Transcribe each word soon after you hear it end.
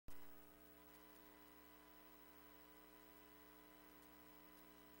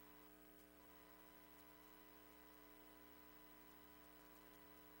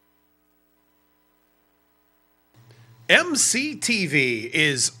MCTV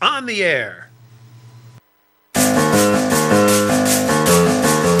is on the air.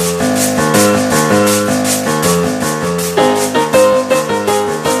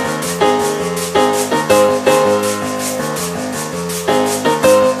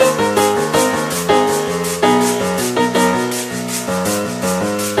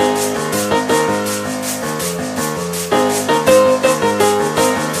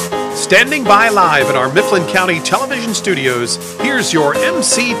 Standing by live in our Mifflin County television studios, here's your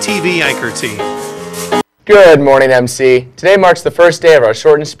MCTV anchor team. Good morning, MC. Today marks the first day of our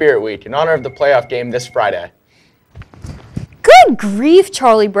Shortened Spirit Week in honor of the playoff game this Friday. Good grief,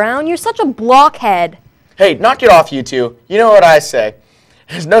 Charlie Brown. You're such a blockhead. Hey, knock it off, you two. You know what I say.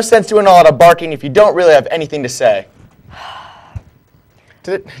 There's no sense doing a lot of barking if you don't really have anything to say.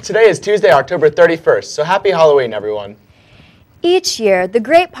 Today is Tuesday, October 31st, so happy Halloween, everyone. Each year, the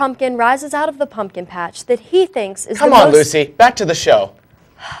great pumpkin rises out of the pumpkin patch that he thinks is Come on, Lucy. Back to the show.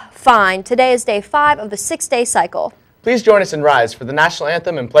 Fine. Today is day 5 of the 6-day cycle. Please join us in Rise for the national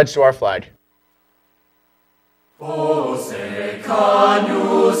anthem and pledge to our flag. Oh, say, can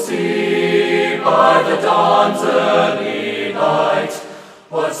you see by the dawn's early light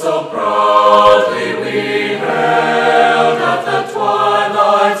what so proudly we hailed at the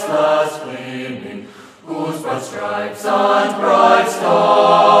twilight's last gleaming, whose broad stripes and bright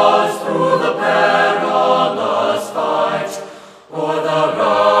stars through the perilous fight o'er the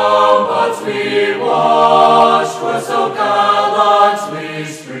ramparts we watched were so gallantly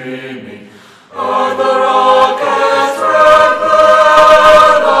streaming, o'er the rockets' red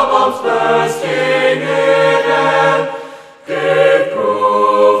glare, the bombs bursting in air, gave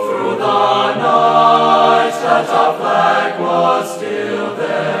proof through the night that our flag was still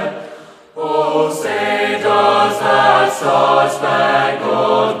there. Oh, say does that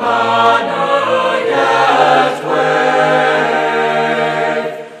star-spangled banner yet wave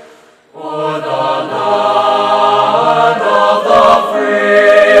o'er the land of the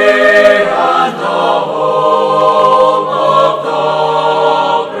free and the home of the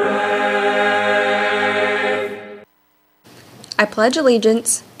brave? I pledge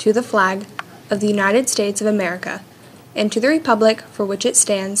allegiance to the flag of the United States of America and to the republic for which it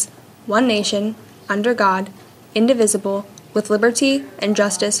stands, one nation, under God, indivisible, with liberty and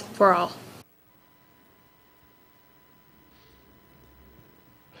justice for all.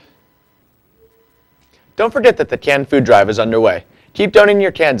 Don't forget that the canned food drive is underway. Keep donating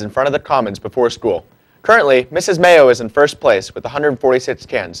your cans in front of the Commons before school. Currently, Mrs. Mayo is in first place with 146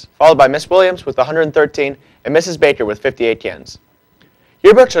 cans, followed by Miss Williams with 113 and Mrs. Baker with 58 cans.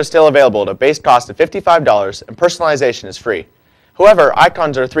 Yearbooks are still available at a base cost of $55 and personalization is free. However,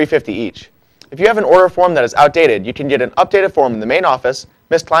 icons are $3.50 each. If you have an order form that is outdated, you can get an updated form in the main office,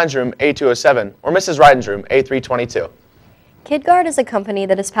 Miss Klein's room A207, or Mrs. Ryden's room A322. KidGuard is a company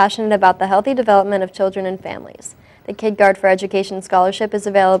that is passionate about the healthy development of children and families. The KidGuard for Education Scholarship is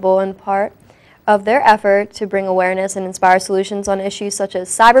available in part of their effort to bring awareness and inspire solutions on issues such as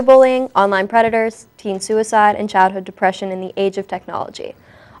cyberbullying, online predators, teen suicide, and childhood depression in the age of technology.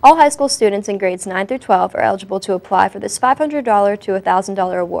 All high school students in grades 9 through 12 are eligible to apply for this $500 to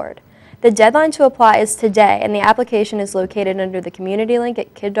 $1,000 award. The deadline to apply is today, and the application is located under the community link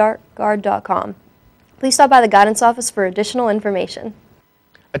at kidguard.com. Please stop by the guidance office for additional information.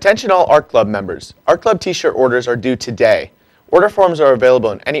 Attention all Art Club members. Art Club t-shirt orders are due today. Order forms are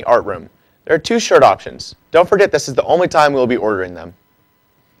available in any art room. There are 2 shirt options. Don't forget this is the only time we will be ordering them.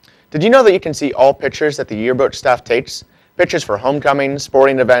 Did you know that you can see all pictures that the yearbook staff takes? Pictures for homecoming,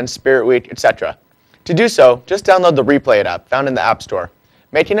 sporting events, Spirit Week, etc. To do so, just download the Replay It app found in the App Store.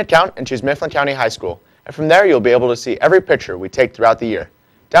 Make an account and choose Mifflin County High School, and from there you'll be able to see every picture we take throughout the year.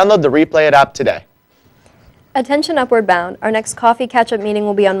 Download the Replay It app today. Attention Upward Bound. Our next coffee catch-up meeting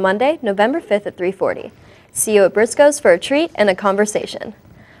will be on Monday, November 5th at 3:40. See you at Briscoe's for a treat and a conversation.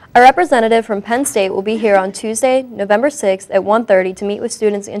 A representative from Penn State will be here on Tuesday, November 6th at 1:30 to meet with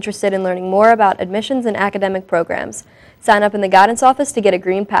students interested in learning more about admissions and academic programs. Sign up in the guidance office to get a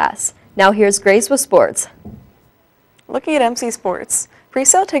green pass. Now here's Grace with sports. Looking at MC Sports.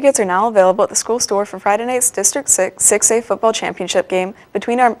 Pre-sale tickets are now available at the school store for Friday night's District 6 6A football championship game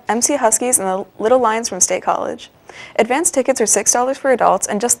between our MC Huskies and the Little Lions from State College. Advanced tickets are $6 for adults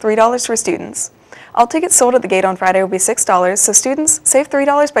and just $3 for students. All tickets sold at the gate on Friday will be $6, so students, save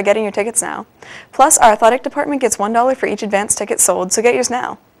 $3 by getting your tickets now. Plus, our athletic department gets $1 for each advanced ticket sold, so get yours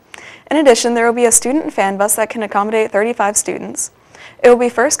now. In addition, there will be a student and fan bus that can accommodate 35 students. It will be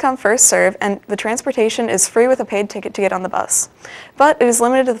first come, first serve, and the transportation is free with a paid ticket to get on the bus. But it is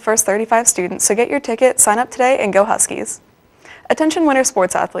limited to the first 35 students, so get your ticket, sign up today, and go Huskies. Attention winter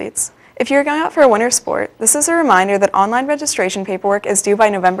sports athletes. If you're going out for a winter sport, this is a reminder that online registration paperwork is due by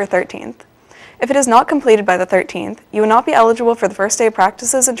November 13th. If it is not completed by the 13th, you will not be eligible for the first day of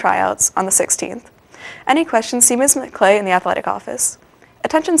practices and tryouts on the 16th. Any questions, see Ms. McClay in the athletic office.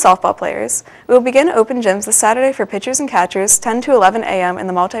 Attention softball players, we will begin open gyms this Saturday for pitchers and catchers 10 to 11 a.m. in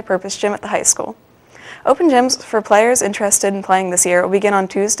the multi-purpose gym at the high school. Open gyms for players interested in playing this year will begin on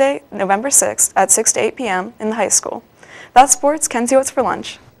Tuesday, November 6th at 6 to 8 p.m. in the high school. That's sports. Kenzie, what's for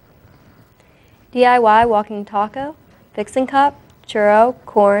lunch? DIY walking taco, fixin' cup, churro,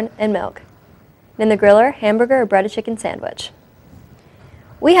 corn, and milk. And in the griller, hamburger or breaded chicken sandwich.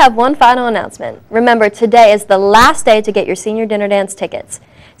 We have one final announcement. Remember, today is the last day to get your senior dinner dance tickets.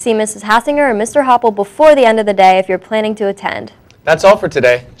 See Mrs. Hassinger or Mr. Hopple before the end of the day if you're planning to attend. That's all for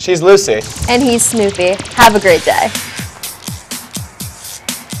today. She's Lucy. And he's Snoopy. Have a great day.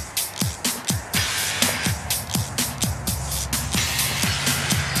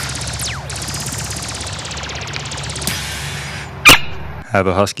 Have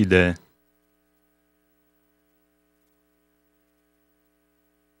a husky day.